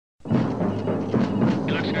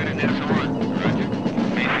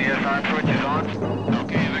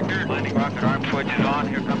switch is on.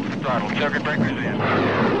 Here comes the throttle. Circuit breakers in.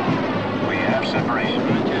 We have separation.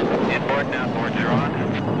 Inboard and outboards are on.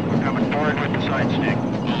 We're coming forward with the side stick.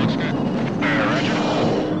 All looks good. Roger.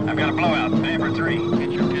 I've got a blowout. Amber 3.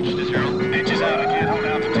 Get your pitch to 0. Pitch is out. I can't hold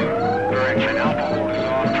altitude. Correction. Alpha hold is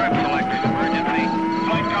off. Trim selectors emergency.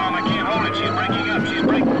 Flight com, I can't hold it. She's breaking up. She's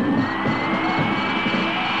breaking.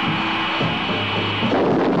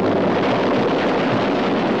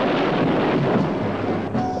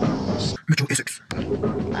 Mitchell Essex.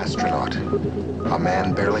 Astronaut. A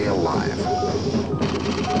man barely alive.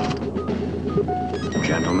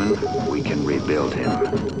 Gentlemen, we can rebuild him.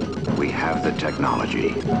 We have the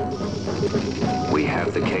technology. We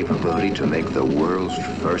have the capability to make the world's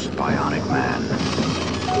first bionic man.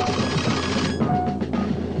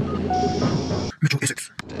 Mitchell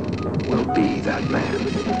Essex. Will be that man.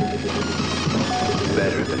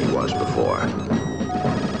 Better than he was before.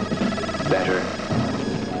 Better,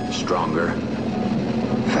 stronger,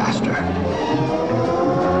 faster.